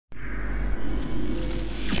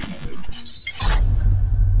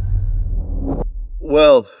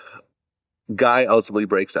Well, Guy ultimately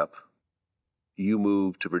breaks up. You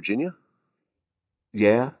move to Virginia?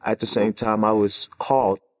 Yeah, at the same time, I was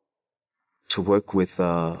called to work with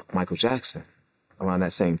Michael Jackson around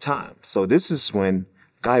that same time. So this is when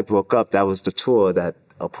Guy broke up. That was the tour that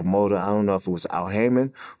a promoter, I don't know if it was Al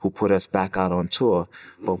Heyman, who put us back out on tour.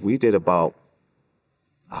 But we did about,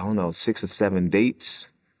 I don't know, 6 or 7 dates.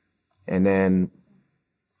 And then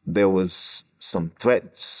there was some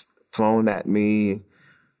threats thrown at me.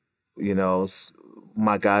 You know,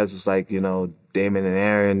 my guys was like, Damon and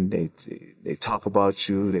Aaron, they talk about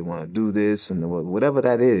you, they want to do this and whatever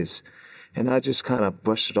that is. And I just kind of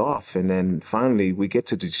brushed it off. And then finally we get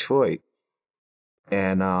to Detroit,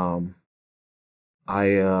 and I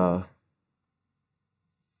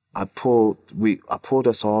pulled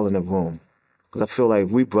us all in a room because I feel like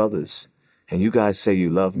we brothers, and you guys say you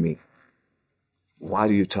love me. Why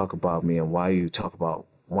do you talk about me, and why do you talk about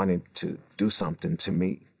wanting to do something to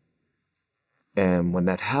me? And when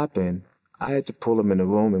that happened, I had to pull him in the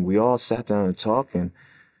room, and we all sat down and talked,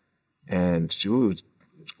 and she was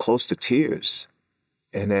close to tears.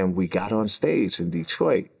 And then we got on stage in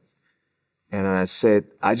Detroit. And I said,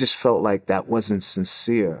 I just felt like that wasn't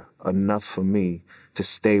sincere enough for me to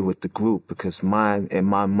stay with the group, because in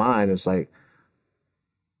my mind, it was like,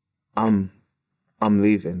 I'm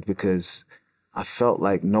leaving, because I felt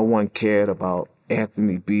like no one cared about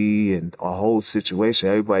Anthony B and our whole situation.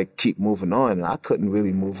 Everybody keep moving on, and I couldn't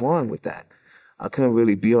really move on with that. I couldn't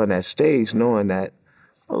really be on that stage knowing that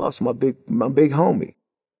I lost my big homie.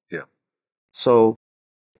 Yeah. So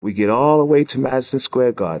we get all the way to Madison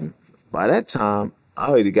Square Garden. By that time, I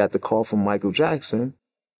already got the call from Michael Jackson.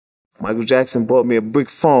 Michael Jackson bought me a brick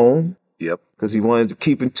phone. Yep. Because he wanted to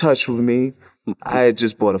keep in touch with me. I had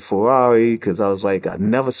just bought a Ferrari because I was like, I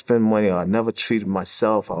never spend money, or I never treated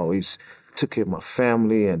myself. I always took care of my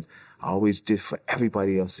family, and I always did for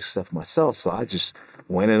everybody else except myself. So I just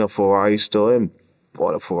went in a Ferrari store and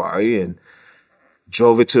bought a Ferrari and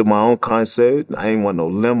drove it to my own concert. I didn't want no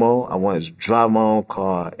limo. I wanted to drive my own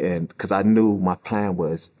car, and because I knew my plan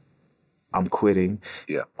was, I'm quitting.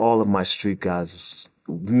 Yeah. All of my street guys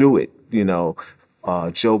knew it.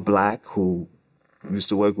 Joe Black, who used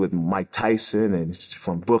to work with Mike Tyson and he's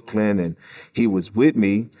from Brooklyn, and he was with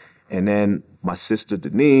me. And then my sister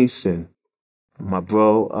Denise and my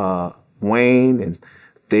bro Wayne, and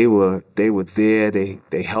they were there.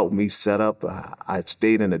 They helped me set up. I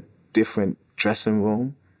stayed in a different dressing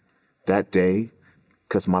room that day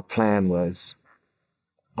because my plan was,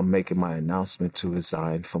 I'm making my announcement to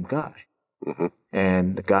resign from Guy. Mm-hmm.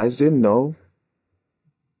 And the guys didn't know.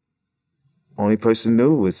 Only person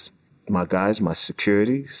knew was my guys, my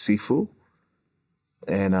security, Sifu,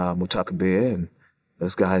 and Mutaka Bear, and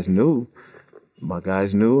those guys knew. My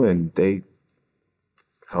guys knew, and they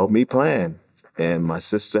helped me plan. And my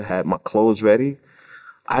sister had my clothes ready.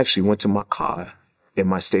 I actually went to my car in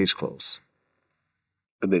my stage clothes.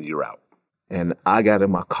 And then you're out. And I got in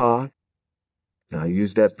my car, and I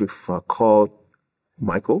used that before I called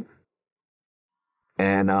Michael.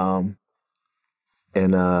 And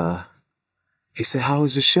he said, "How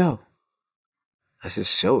was the show?" I said,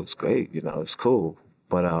 "Show, it's great, it's cool.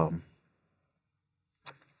 But I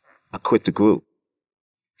quit the group."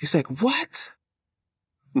 He's like, "What?"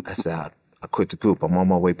 I said, I quit the group. I'm on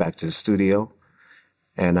my way back to the studio,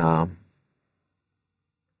 and I'm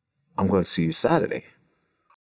going to see you Saturday.